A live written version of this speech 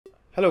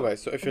Hello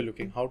guys, so if you're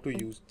looking how to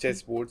use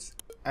chessboard's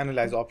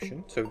analyze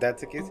option, so if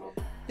that's the case,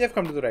 you have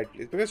come to the right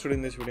place, because today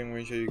in this video I'm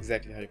going to show you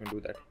exactly how you can do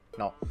that.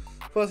 Now,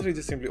 firstly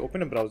just simply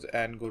open a browser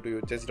and go to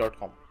your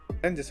chess.com,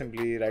 then just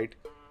simply write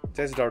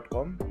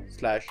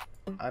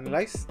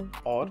chess.com/analyze,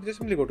 or just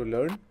simply go to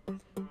learn and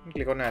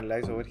click on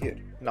analyze over here.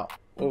 Now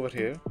over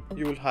here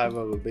you will have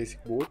a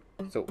basic board,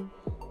 so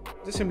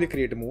just simply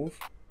create a move,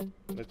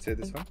 let's say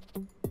this one.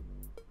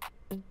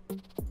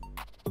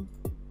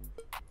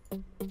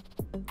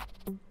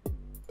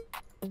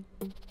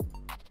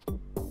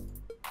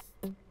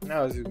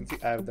 Now as you can see,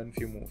 I have done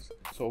few moves.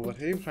 So over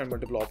here you find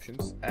multiple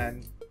options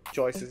and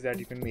choices that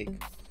you can make,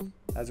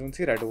 as you can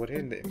see right over here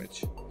in the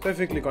image. So if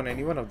you click on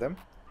any one of them,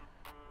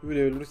 you will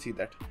be able to see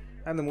that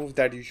and the moves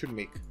that you should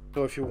make.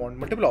 So if you want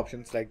multiple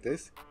options like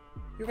this,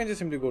 you can just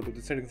simply go to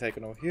the settings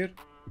icon over here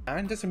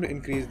and just simply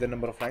increase the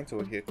number of lines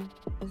over here.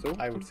 So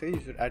I would say you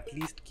should at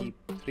least keep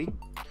 3,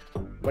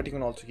 but you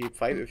can also keep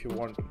 5 if you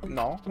want.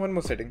 Now one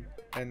more setting,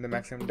 in the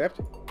maximum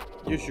depth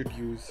you should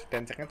use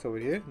 10 seconds over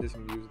here. Just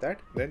simply use that,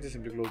 then just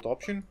simply close the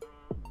option.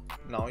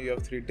 Now you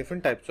have 3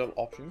 different types of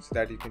options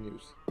that you can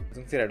use, as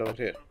you can see right over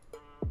here.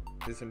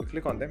 Just simply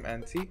click on them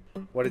and see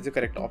what is the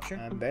correct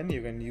option, and then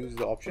you can use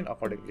the option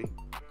accordingly.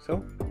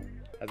 So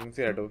as you can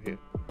see right over here.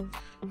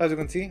 As you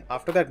can see,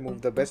 after that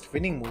move, the best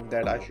winning move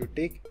that I should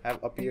take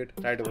have appeared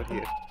right over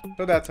here.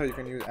 So that's how you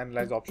can use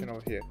analyze option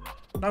over here.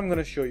 Now I'm going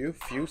to show you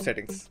few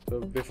settings. So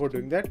before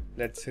doing that,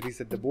 let's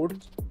reset the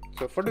board.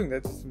 So for doing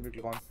that, just simply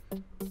click on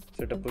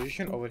setup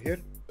position over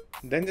here,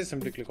 then just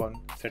simply click on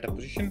setup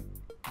position.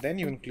 Then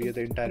you can clear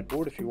the entire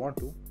board if you want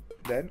to.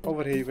 Then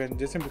over here you can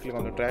just simply click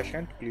on the trash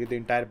can to clear the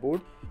entire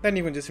board. Then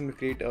you can just simply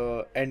create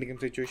a end game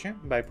situation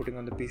by putting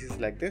on the pieces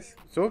like this.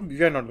 So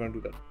we are not going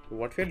to do that. So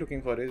what we are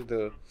looking for is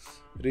the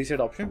reset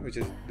option, which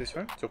is this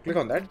one. So click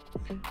on that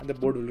and the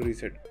board will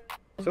reset.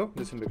 So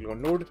just simply click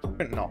on node.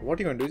 And now what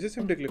you're going to do is just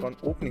simply click on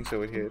openings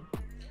over here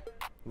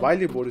while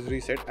your board is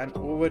reset, and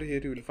over here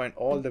you will find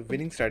all the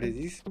winning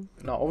strategies.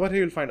 Now over here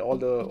you will find all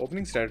the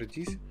opening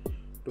strategies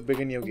to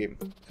begin your game.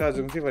 So as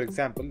you can see, for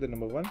example, the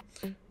number 1,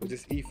 which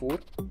is e4,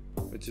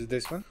 which is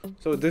this one.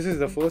 So this is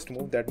the first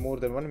move that more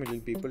than 1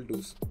 million people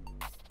do.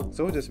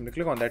 So just simply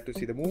click on that to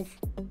see the move.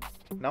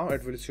 Now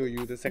it will show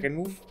you the second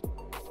move.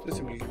 Just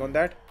simply click on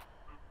that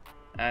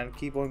and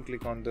keep on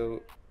click on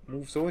the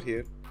moves over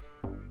here,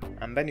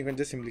 and then you can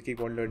just simply keep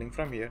on learning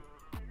from here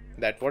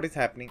that what is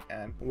happening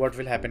and what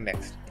will happen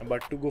next.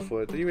 But to go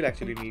further, you will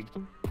actually need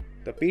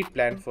the paid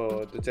plan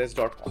for the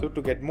chess.com. So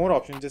to get more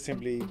options, just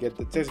simply get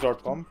the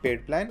chess.com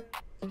paid plan,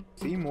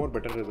 see more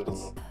better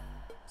results.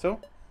 So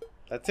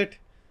that's it,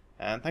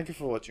 and thank you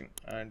for watching,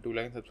 and do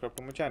like and subscribe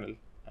to my channel,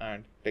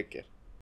 and take care.